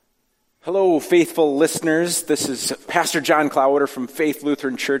Hello, faithful listeners. This is Pastor John Cloudwater from Faith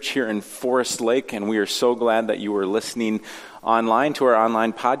Lutheran Church here in Forest Lake, and we are so glad that you are listening online to our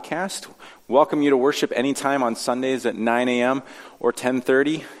online podcast. Welcome you to worship anytime on Sundays at 9 a.m. or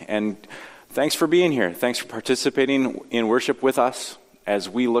 10:30, and thanks for being here. Thanks for participating in worship with us as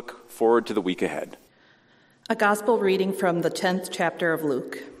we look forward to the week ahead. A gospel reading from the 10th chapter of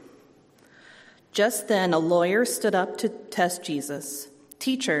Luke. Just then a lawyer stood up to test Jesus.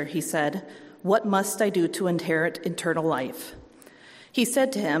 "Teacher," he said, "what must I do to inherit eternal life?" He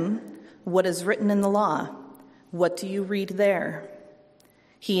said to him, "What is written in the law? What do you read there?"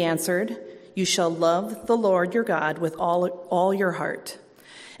 He answered, "You shall love the Lord your God with all your heart,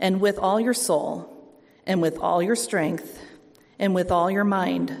 and with all your soul, and with all your strength, and with all your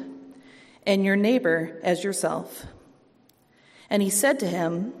mind, and your neighbor as yourself." And he said to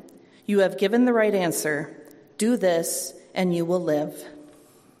him, "You have given the right answer. Do this, and you will live."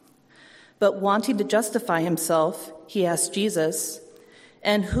 But wanting to justify himself, he asked Jesus,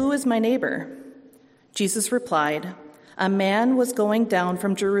 "And who is my neighbor?" Jesus replied, "A man was going down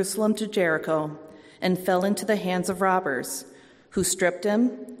from Jerusalem to Jericho and fell into the hands of robbers, who stripped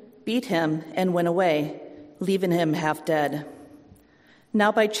him, beat him, and went away, leaving him half dead.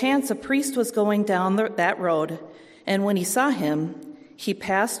 Now by chance a priest was going down that road, and when he saw him, he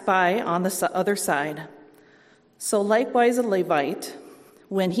passed by on the other side. So likewise a Levite,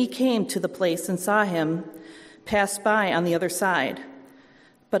 when he came to the place and saw him, passed by on the other side.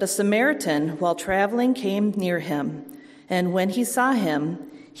 But a Samaritan, while traveling, came near him, and when he saw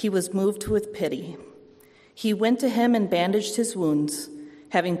him, he was moved with pity. He went to him and bandaged his wounds,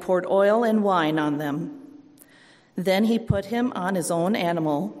 having poured oil and wine on them. Then he put him on his own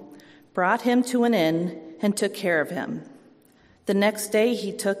animal, brought him to an inn, and took care of him. The next day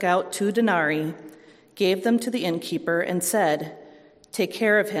he took out 2 denarii, gave them to the innkeeper, and said, 'Take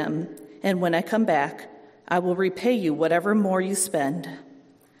care of him, and when I come back, I will repay you whatever more you spend.'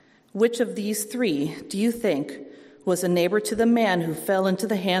 Which of these 3 do you think was a neighbor to the man who fell into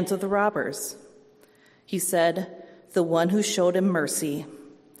the hands of the robbers?" He said, "The one who showed him mercy."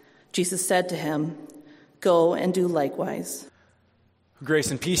 Jesus said to him, "Go and do likewise."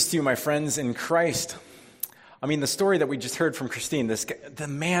 Grace and peace to you, my friends in Christ. I mean, the story that we just heard from Christine, the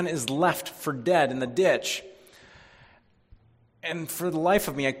man is left for dead in the ditch. And for the life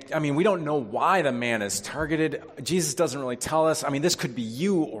of me, I mean, we don't know why the man is targeted. Jesus doesn't really tell us. I mean, this could be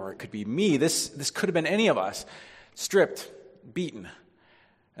you or it could be me. This could have been any of us, stripped, beaten.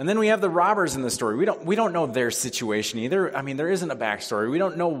 And then we have the robbers in the story. We don't know their situation either. I mean, there isn't a backstory. We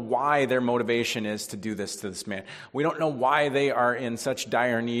don't know why their motivation is to do this to this man. We don't know why they are in such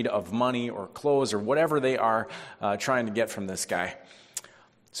dire need of money or clothes or whatever they are trying to get from this guy.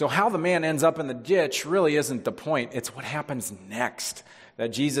 So how the man ends up in the ditch really isn't the point. It's what happens next that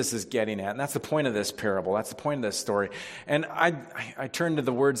Jesus is getting at. And that's the point of this parable. That's the point of this story. And I turn to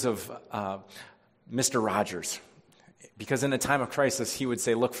the words of Mr. Rogers, because in a time of crisis, he would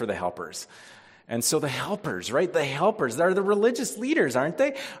say, look for the helpers. And so the helpers, right? The helpers, they're the religious leaders, aren't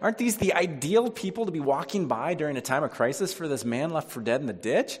they? Aren't these the ideal people to be walking by during a time of crisis for this man left for dead in the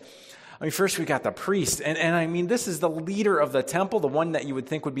ditch? I mean, first we got the priest, and I mean, this is the leader of the temple, the one that you would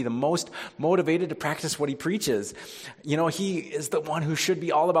think would be the most motivated to practice what he preaches. You know, he is the one who should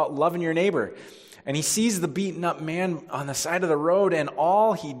be all about loving your neighbor. And he sees the beaten up man on the side of the road, and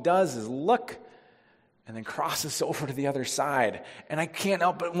all he does is look and then crosses over to the other side. And I can't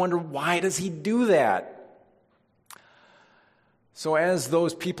help but wonder, why does he do that? So as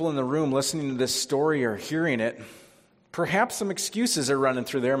those people in the room listening to this story are hearing it, perhaps some excuses are running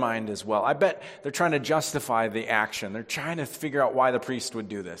through their mind as well. I bet they're trying to justify the action. They're trying to figure out why the priest would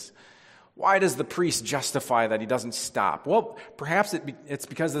do this. Why does the priest justify that he doesn't stop? Well, perhaps it's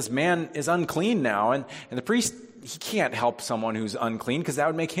because this man is unclean now, and the priest, he can't help someone who's unclean because that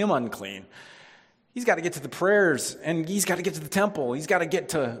would make him unclean. He's got to get to the prayers, and he's got to get to the temple. He's got to get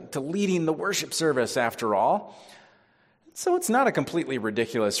to leading the worship service after all. So it's not a completely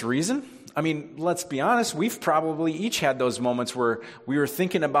ridiculous reason. I mean, let's be honest, we've probably each had those moments where we were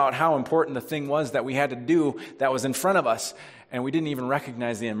thinking about how important the thing was that we had to do that was in front of us, and we didn't even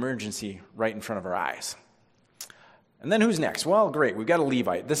recognize the emergency right in front of our eyes. And then who's next? Well, great, we've got a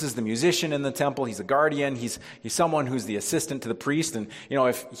Levite. This is the musician in the temple. He's a guardian. He's someone who's the assistant to the priest. And, you know,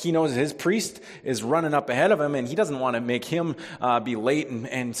 if he knows his priest is running up ahead of him and he doesn't want to make him be late,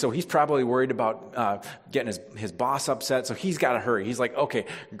 and so he's probably worried about getting his boss upset, so he's got to hurry. He's like, okay,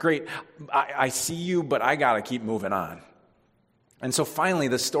 great, I see you, but I got to keep moving on. And so finally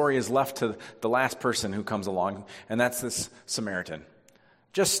the story is left to the last person who comes along, and that's this Samaritan.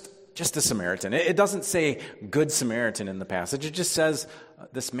 Just a Samaritan. It doesn't say good Samaritan in the passage. It just says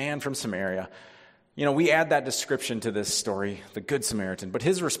this man from Samaria. We add that description to this story, the Good Samaritan. But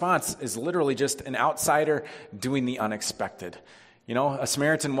his response is literally just an outsider doing the unexpected. A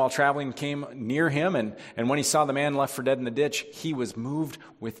Samaritan while traveling came near him, and when he saw the man left for dead in the ditch, he was moved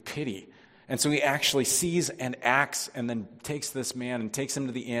with pity. And so he actually sees and acts and then takes this man and takes him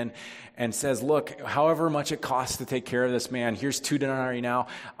to the inn and says, look, however much it costs to take care of this man, here's 2 denarii now.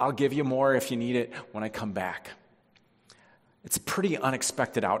 I'll give you more if you need it when I come back. It's a pretty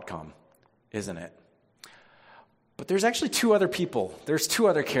unexpected outcome, isn't it? But there's actually 2 other people. There's 2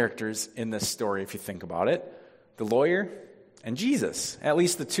 other characters in this story, if you think about it. The lawyer and Jesus, at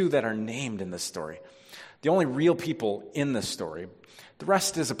least the 2 that are named in this story. The only real people in this story. The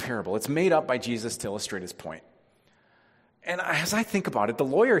rest is a parable. It's made up by Jesus to illustrate his point. And as I think about it, the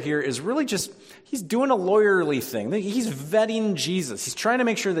lawyer here is really he's doing a lawyerly thing. He's vetting Jesus. He's trying to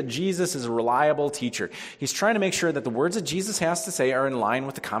make sure that Jesus is a reliable teacher. He's trying to make sure that the words that Jesus has to say are in line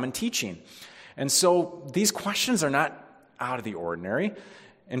with the common teaching. And so these questions are not out of the ordinary.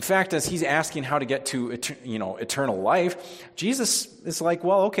 In fact, as he's asking how to get to eternal life, Jesus is like,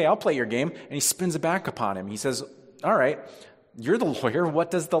 well, okay, I'll play your game. And he spins it back upon him. He says, all right, you're the lawyer. What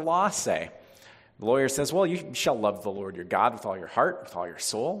does the law say? The lawyer says, well, you shall love the Lord your God with all your heart, with all your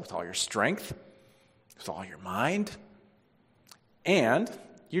soul, with all your strength, with all your mind, and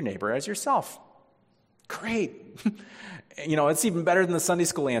your neighbor as yourself. Great. It's even better than the Sunday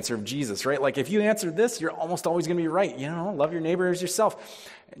school answer of Jesus, right? Like if you answer this, you're almost always going to be right. Love your neighbor as yourself.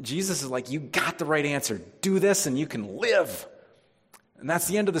 Jesus is like, you got the right answer. Do this and you can live. And that's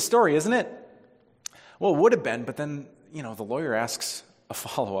the end of the story, isn't it? Well, it would have been, but then, the lawyer asks a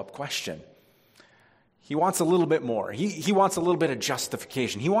follow-up question. He wants a little bit more. He wants a little bit of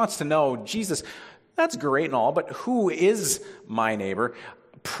justification. He wants to know, Jesus, that's great and all, but who is my neighbor?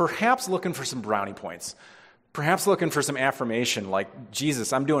 Perhaps looking for some brownie points. Perhaps looking for some affirmation like,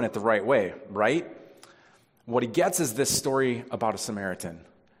 Jesus, I'm doing it the right way, right? What he gets is this story about a Samaritan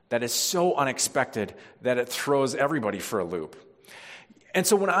that is so unexpected that it throws everybody for a loop. And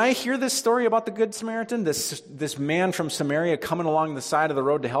so when I hear this story about the Good Samaritan, this man from Samaria coming along the side of the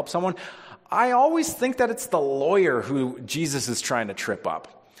road to help someone, I always think that it's the lawyer who Jesus is trying to trip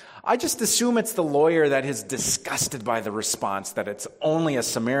up. I just assume it's the lawyer that is disgusted by the response, that it's only a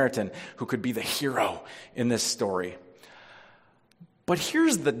Samaritan who could be the hero in this story. But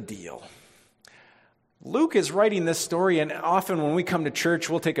here's the deal. Luke is writing this story, and often when we come to church,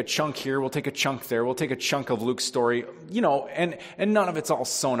 we'll take a chunk here, we'll take a chunk there, we'll take a chunk of Luke's story, and none of it's all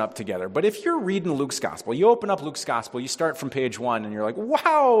sewn up together. But if you're reading Luke's gospel, you open up Luke's gospel, you start from page 1, and you're like,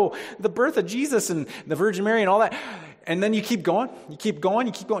 wow, the birth of Jesus and the Virgin Mary and all that. And then you keep going, you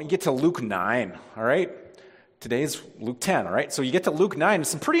get to Luke 9, all right? Today's Luke 10, all right? So you get to Luke 9, and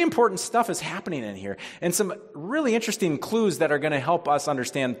some pretty important stuff is happening in here, and some really interesting clues that are going to help us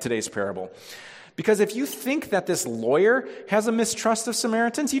understand today's parable. Because if you think that this lawyer has a mistrust of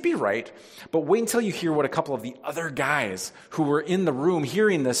Samaritans, you'd be right. But wait until you hear what a couple of the other guys who were in the room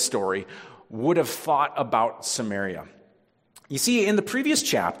hearing this story would have thought about Samaria. You see, in the previous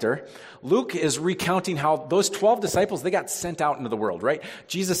chapter, Luke is recounting how those 12 disciples, they got sent out into the world, right?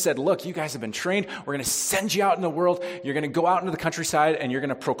 Jesus said, look, you guys have been trained. We're going to send you out in the world. You're going to go out into the countryside and you're going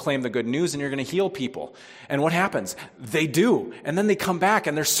to proclaim the good news and you're going to heal people. And what happens? They do. And then they come back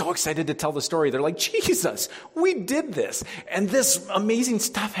and they're so excited to tell the story. They're like, Jesus, we did this. And this amazing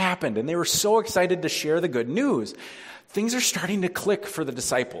stuff happened. And they were so excited to share the good news. Things are starting to click for the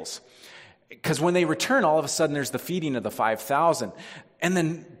disciples. Because when they return, all of a sudden there's the feeding of the 5,000. And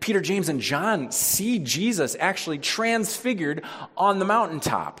then Peter, James, and John see Jesus actually transfigured on the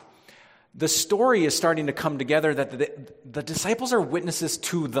mountaintop. The story is starting to come together that the disciples are witnesses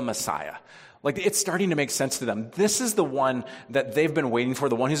to the Messiah. Like, it's starting to make sense to them. This is the one that they've been waiting for,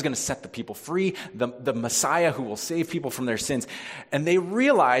 the one who's going to set the people free, the Messiah who will save people from their sins. And they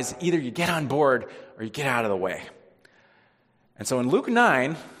realize either you get on board or you get out of the way. And so in Luke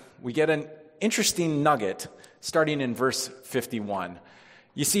 9, we get an interesting nugget starting in verse 51.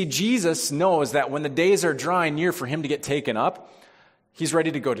 You see, Jesus knows that when the days are drawing near for him to get taken up, he's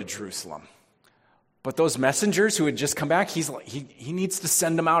ready to go to Jerusalem. But those messengers who had just come back, he needs to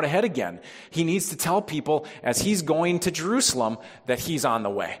send them out ahead again. He needs to tell people as he's going to Jerusalem that he's on the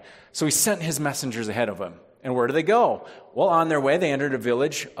way. So he sent his messengers ahead of him. And where do they go? Well, on their way, they entered a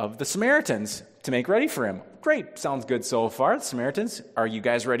village of the Samaritans to make ready for him. Great. Sounds good so far. The Samaritans, are you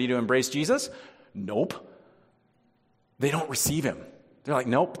guys ready to embrace Jesus? Nope. They don't receive him. They're like,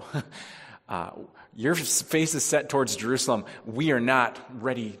 nope. Your face is set towards Jerusalem. We are not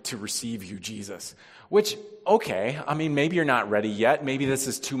ready to receive you, Jesus. Which, okay, I mean, maybe you're not ready yet. Maybe this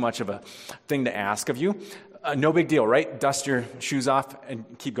is too much of a thing to ask of you. No big deal, right? Dust your shoes off and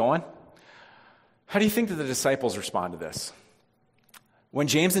keep going. How do you think that the disciples respond to this? When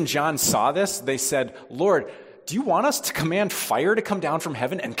James and John saw this, they said, Lord, do you want us to command fire to come down from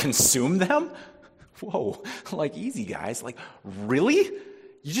heaven and consume them? Whoa, like easy, guys. Like, really?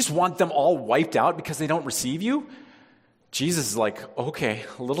 You just want them all wiped out because they don't receive you? Jesus is like, okay,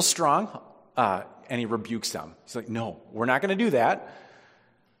 a little strong, and he rebukes them. He's like, no, we're not going to do that.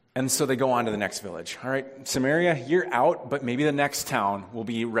 And so they go on to the next village. All right, Samaria, you're out, but maybe the next town will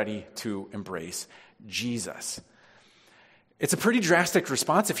be ready to embrace Jesus. It's a pretty drastic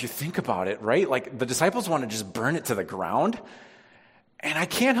response if you think about it, right? Like the disciples want to just burn it to the ground. And I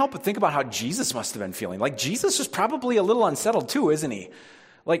can't help but think about how Jesus must have been feeling. Like Jesus was probably a little unsettled too, isn't he?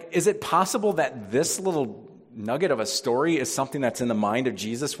 Like, is it possible that this little nugget of a story is something that's in the mind of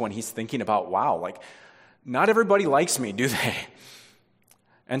Jesus when he's thinking about, wow, like not everybody likes me, do they?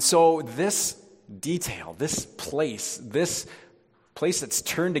 And so this detail, this place that's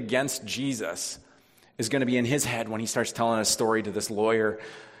turned against Jesus is going to be in his head when he starts telling a story to this lawyer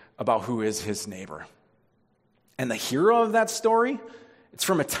about who is his neighbor. And the hero of that story, it's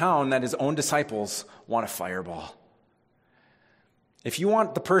from a town that his own disciples want to fireball. If you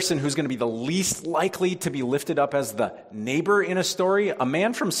want the person who's going to be the least likely to be lifted up as the neighbor in a story, a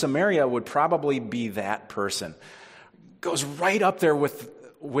man from Samaria would probably be that person. Goes right up there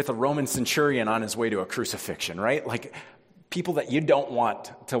with a Roman centurion on his way to a crucifixion, right? Like people that you don't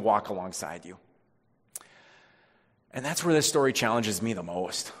want to walk alongside you. And that's where this story challenges me the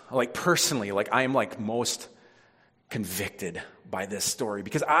most. Like personally, like I am like most convicted by this story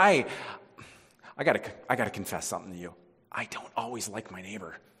because I gotta confess something to you. I don't always like my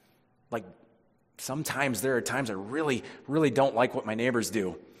neighbor. Like sometimes there are times I really, really don't like what my neighbors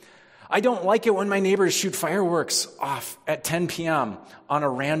do. I don't like it when my neighbors shoot fireworks off at 10 p.m. on a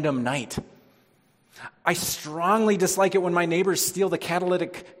random night. I strongly dislike it when my neighbors steal the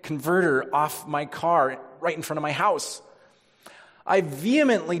catalytic converter off my car right in front of my house. I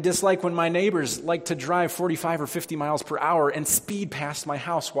vehemently dislike when my neighbors like to drive 45 or 50 miles per hour and speed past my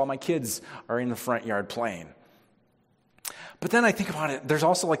house while my kids are in the front yard playing. But then I think about it, there's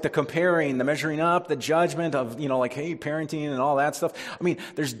also like the comparing, the measuring up, the judgment of, like, hey, parenting and all that stuff. I mean,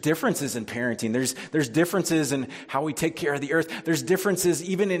 there's differences in parenting. There's differences in how we take care of the earth. There's differences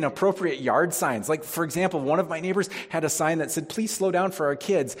even in appropriate yard signs. Like, for example, one of my neighbors had a sign that said, please slow down for our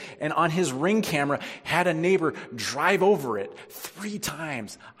kids. And on his Ring camera had a neighbor drive over it 3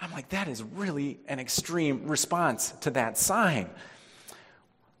 times. I'm like, that is really an extreme response to that sign.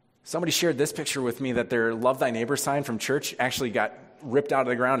 Somebody shared this picture with me that their Love Thy Neighbor sign from church actually got ripped out of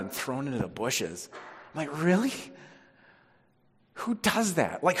the ground and thrown into the bushes. I'm like, really? Who does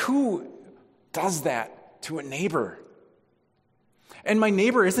that? Like, who does that to a neighbor? And my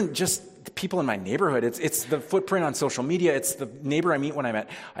neighbor isn't just the people in my neighborhood. It's the footprint on social media. It's the neighbor I meet when I'm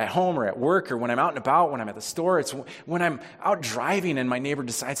at home or at work or when I'm out and about, when I'm at the store. It's when I'm out driving and my neighbor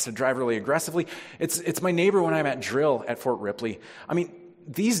decides to drive really aggressively. It's my neighbor when I'm at drill at Fort Ripley. I mean,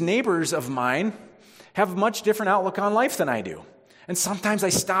 these neighbors of mine have a much different outlook on life than I do. And sometimes I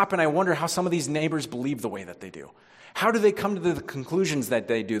stop and I wonder how some of these neighbors believe the way that they do. How do they come to the conclusions that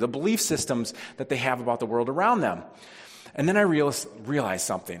they do, the belief systems that they have about the world around them? And then I realize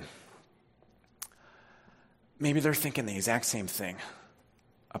something. Maybe they're thinking the exact same thing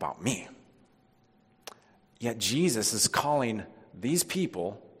about me. Yet Jesus is calling these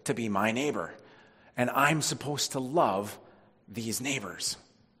people to be my neighbor. And I'm supposed to love these neighbors.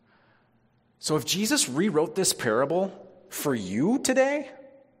 So if Jesus rewrote this parable for you today,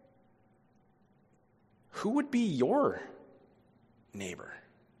 who would be your neighbor?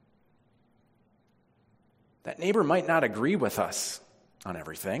 That neighbor might not agree with us on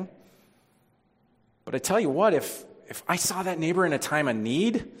everything. But I tell you what, if I saw that neighbor in a time of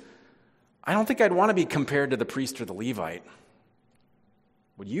need, I don't think I'd want to be compared to the priest or the Levite.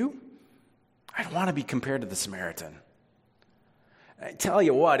 Would you? I'd want to be compared to the Samaritan. I tell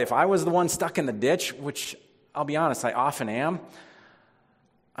you what, if I was the one stuck in the ditch, which I'll be honest, I often am,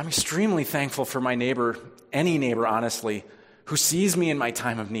 I'm extremely thankful for my neighbor, any neighbor, honestly, who sees me in my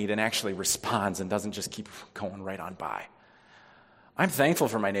time of need and actually responds and doesn't just keep going right on by. I'm thankful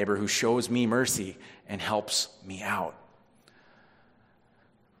for my neighbor who shows me mercy and helps me out.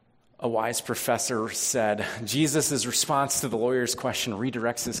 A wise professor said, Jesus' response to the lawyer's question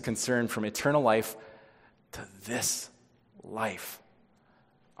redirects his concern from eternal life to this life.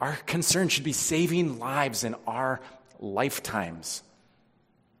 Our concern should be saving lives in our lifetimes.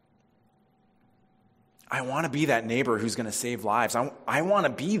 I want to be that neighbor who's going to save lives. I want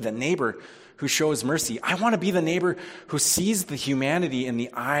to be the neighbor who shows mercy. I want to be the neighbor who sees the humanity in the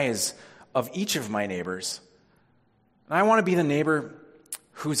eyes of each of my neighbors. And I want to be the neighbor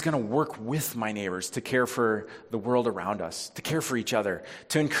who's going to work with my neighbors to care for the world around us, to care for each other,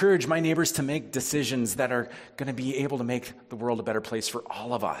 to encourage my neighbors to make decisions that are going to be able to make the world a better place for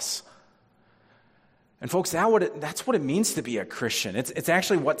all of us. And folks, that's what it means to be a Christian. It's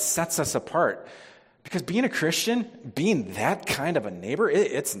actually what sets us apart. Because being a Christian, being that kind of a neighbor,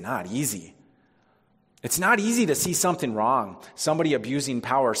 it's not easy. It's not easy to see something wrong, somebody abusing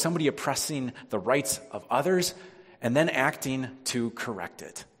power, somebody oppressing the rights of others, and then acting to correct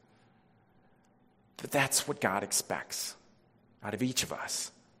it. But that's what God expects out of each of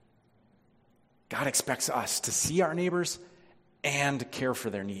us. God expects us to see our neighbors and care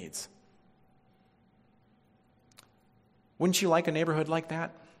for their needs. Wouldn't you like a neighborhood like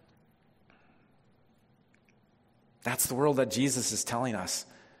that? That's the world that Jesus is telling us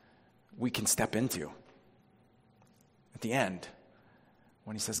we can step into at the end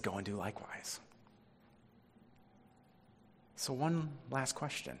when he says, go and do likewise. So one last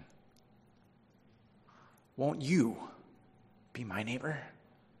question. Won't you be my neighbor?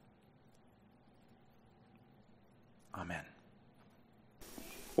 Amen.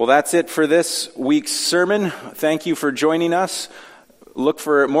 Well, that's it for this week's sermon. Thank you for joining us. Look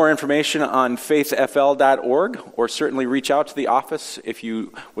for more information on faithfl.org, or certainly reach out to the office if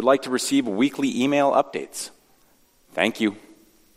you would like to receive weekly email updates. Thank you.